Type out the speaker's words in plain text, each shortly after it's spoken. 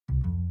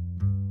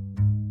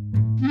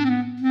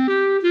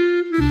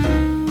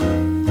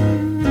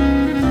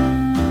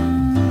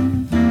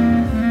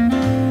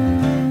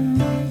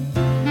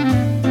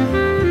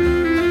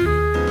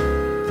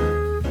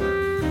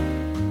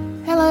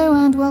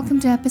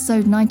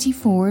episode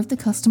 94 of the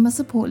Customer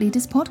Support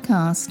Leaders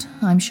Podcast.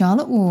 I'm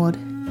Charlotte Ward.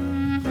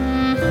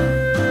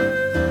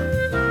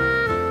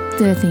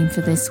 The theme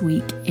for this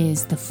week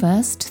is the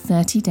first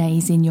 30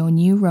 days in your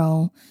new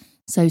role,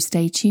 so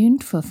stay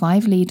tuned for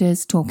 5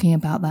 leaders talking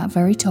about that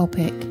very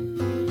topic.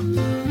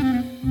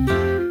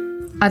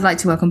 I'd like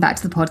to welcome back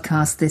to the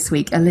podcast this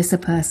week,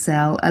 Alyssa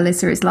Purcell.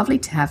 Alyssa, it's lovely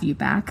to have you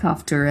back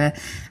after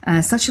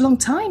such a long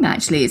time,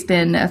 actually. It's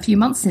been a few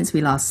months since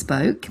we last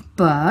spoke,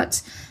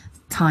 but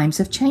times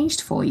have changed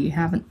for you,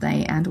 haven't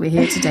they? And we're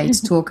here today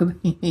to talk about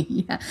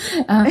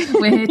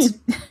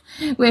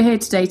we're here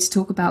today to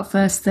talk about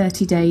first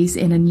 30 days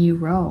in a new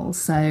role.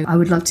 So I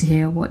would love to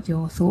hear what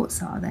your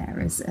thoughts are there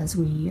as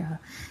we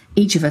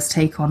each of us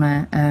take on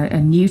a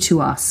new to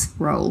us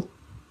role.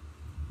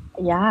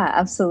 Yeah,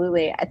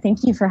 absolutely.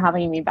 Thank you for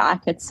having me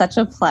back. It's such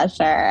a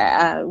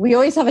pleasure. We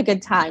always have a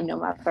good time no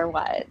matter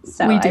what.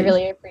 So I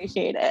really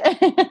appreciate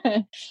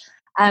it.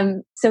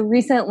 So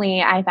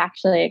recently I've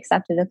actually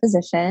accepted a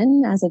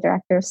position as a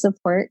director of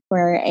support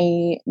for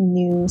a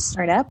new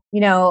startup.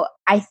 You know,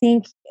 I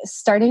think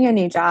starting a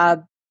new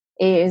job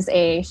is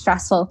a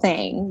stressful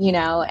thing,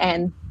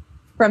 and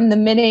from the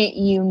minute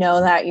you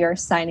know that you're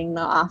signing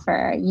the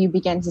offer, you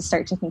begin to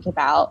start to think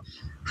about,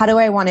 how do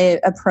I want to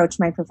approach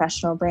my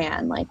professional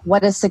brand? Like,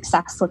 what does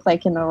success look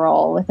like in the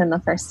role within the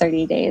first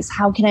 30 days?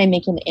 How can I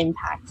make an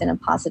impact and a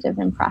positive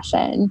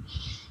impression?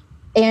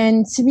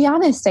 And to be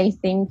honest, I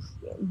think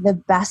the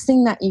best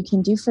thing that you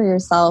can do for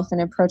yourself in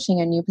approaching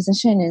a new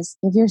position is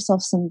give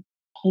yourself some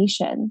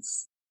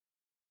patience.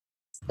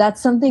 That's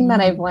something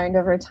that I've learned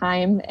over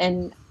time,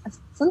 and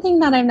something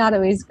that I'm not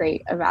always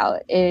great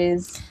about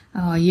is...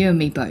 Oh, you and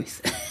me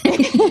both.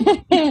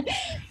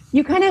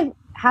 You kind of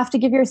have to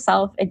give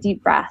yourself a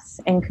deep breath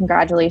and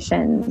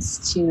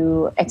congratulations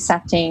to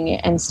accepting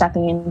and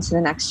stepping into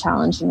the next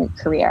challenge in your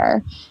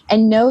career.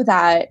 And know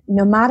that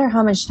no matter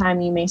how much time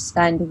you may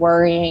spend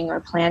worrying or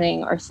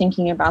planning or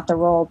thinking about the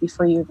role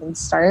before you even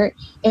start,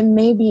 it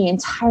may be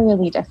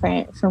entirely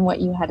different from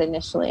what you had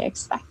initially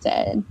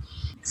expected.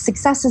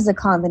 Success is a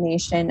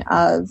combination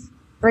of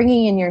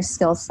bringing in your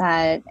skill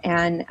set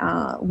and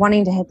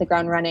wanting to hit the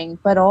ground running,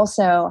 but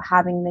also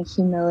having the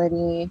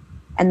humility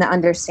and the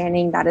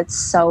understanding that it's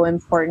so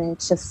important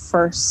to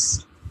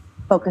first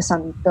focus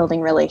on building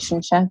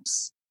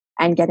relationships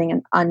and getting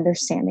an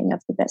understanding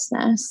of the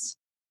business.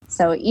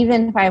 So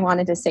even if I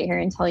wanted to sit here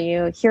and tell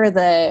you, here are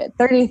the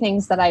 30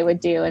 things that I would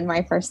do in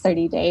my first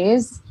 30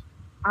 days,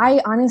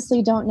 I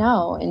honestly don't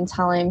know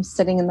until I'm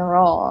sitting in the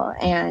role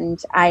and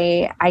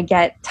I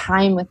get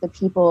time with the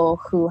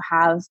people who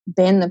have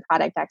been the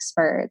product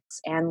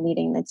experts and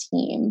leading the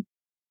team.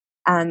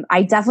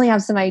 I definitely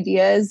have some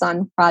ideas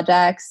on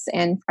projects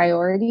and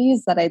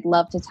priorities that I'd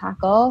love to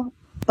tackle,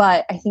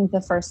 but I think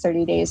the first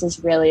 30 days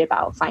is really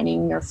about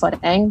finding your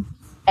footing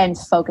and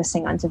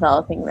focusing on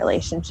developing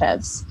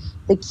relationships.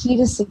 The key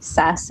to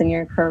success in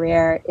your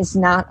career is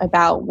not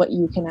about what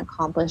you can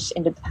accomplish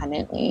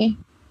independently.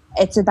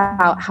 It's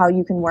about how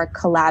you can work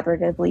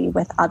collaboratively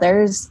with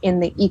others in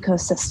the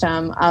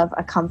ecosystem of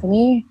a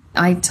company.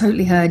 I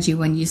totally heard you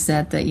when you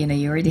said that,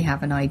 you already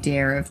have an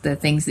idea of the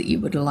things that you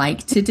would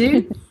like to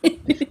do.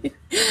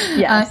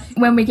 Yes.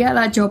 When we get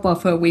that job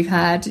offer, we've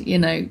had,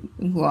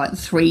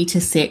 3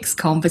 to 6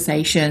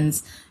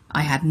 conversations.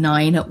 I had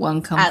 9 at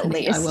one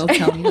company. At least. I will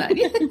tell you that.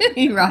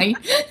 Right.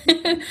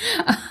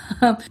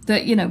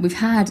 That, we've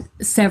had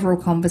several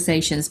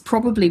conversations,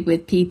 probably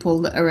with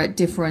people that are at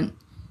different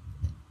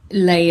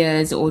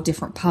layers or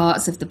different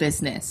parts of the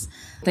business.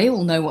 They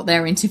all know what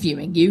they're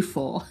interviewing you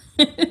for.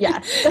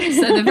 Yes. So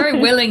they're very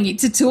willing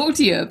to talk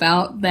to you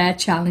about their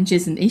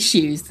challenges and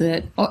issues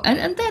and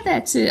they're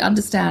there to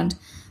understand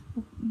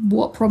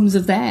what problems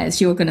of theirs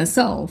you're going to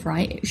solve,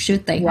 right?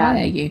 Should they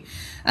hire you?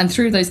 And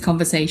through those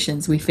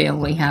conversations, we feel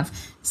we have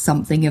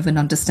something of an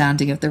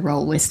understanding of the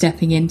role we're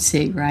stepping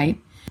into, right?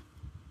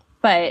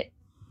 But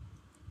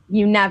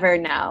you never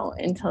know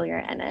until you're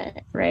in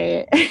it,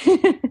 right?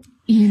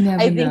 You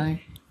never know.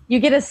 You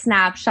get a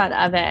snapshot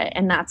of it,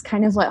 and that's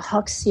kind of what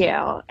hooks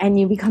you. And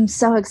you become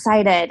so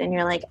excited, and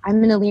you're like, I'm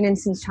going to lean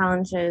into these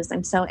challenges.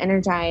 I'm so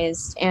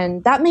energized.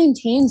 And that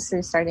maintains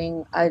through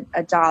starting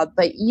a job,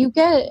 but you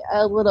get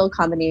a little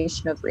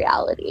combination of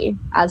reality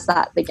as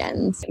that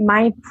begins.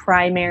 My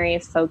primary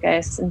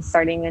focus in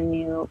starting a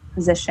new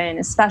position,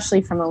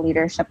 especially from a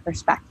leadership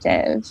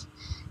perspective,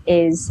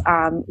 is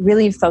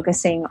really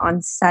focusing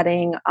on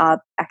setting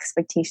up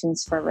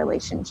expectations for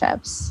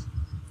relationships.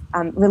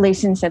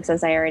 Relationships,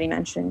 as I already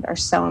mentioned, are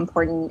so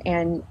important.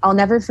 And I'll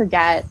never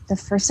forget the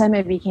first time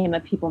I became a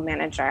people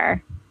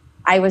manager.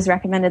 I was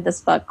recommended this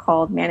book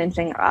called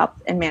Managing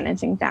Up and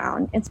Managing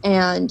Down.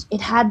 And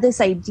it had this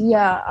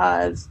idea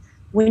of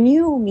when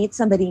you meet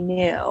somebody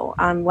new,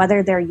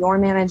 whether they're your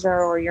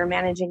manager or you're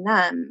managing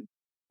them,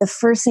 the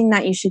first thing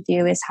that you should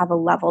do is have a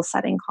level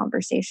setting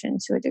conversation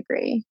to a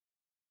degree.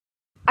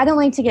 I don't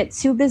like to get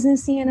too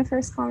businessy in a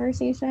first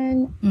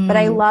conversation, but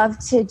I love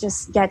to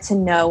just get to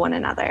know one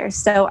another.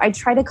 So I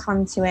try to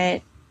come to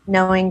it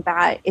knowing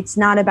that it's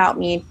not about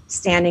me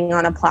standing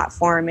on a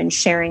platform and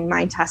sharing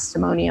my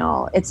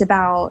testimonial. It's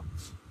about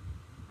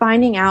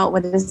finding out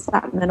what is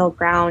that middle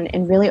ground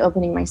and really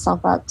opening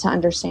myself up to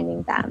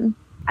understanding them.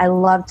 I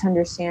love to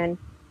understand,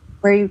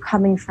 where are you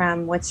coming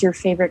from? What's your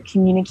favorite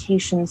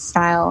communication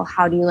style?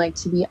 How do you like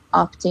to be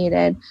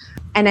updated?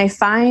 And I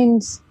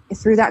find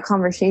through that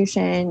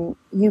conversation,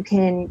 you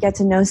can get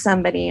to know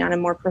somebody on a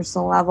more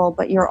personal level,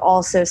 but you're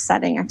also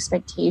setting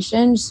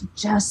expectations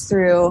just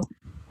through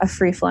a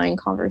free-flowing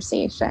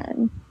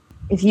conversation.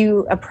 If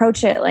you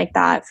approach it like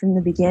that from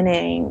the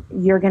beginning,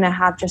 you're going to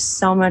have just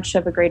so much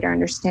of a greater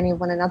understanding of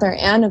one another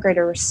and a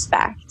greater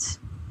respect,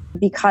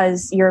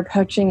 because you're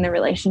approaching the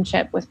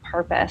relationship with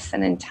purpose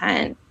and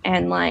intent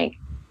and like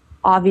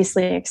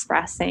obviously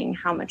expressing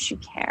how much you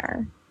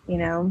care, you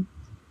know?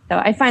 So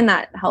I find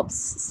that helps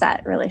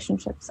set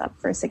relationships up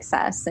for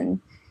success.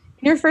 And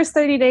in your first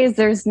 30 days,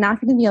 there's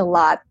not going to be a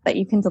lot that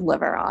you can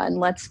deliver on.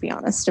 Let's be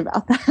honest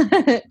about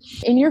that.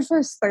 In your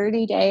first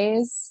 30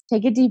 days,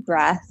 take a deep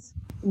breath,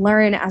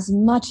 learn as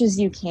much as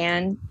you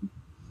can,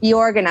 be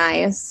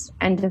organized,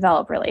 and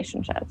develop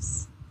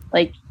relationships.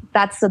 Like,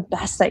 that's the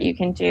best that you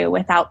can do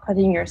without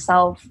putting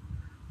yourself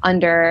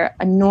under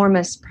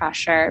enormous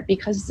pressure,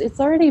 because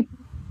it's already,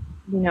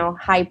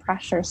 high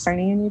pressure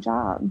starting a new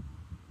job.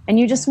 And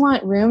you just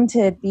want room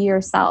to be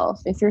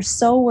yourself. If you're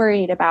so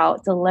worried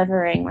about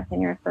delivering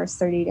within your first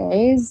 30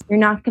 days, you're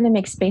not going to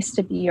make space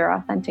to be your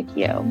authentic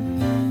you.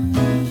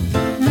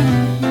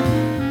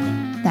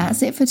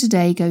 That's it for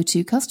today. Go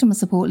to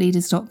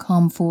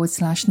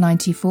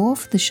customersupportleaders.com/94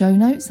 for the show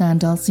notes,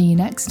 and I'll see you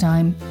next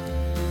time.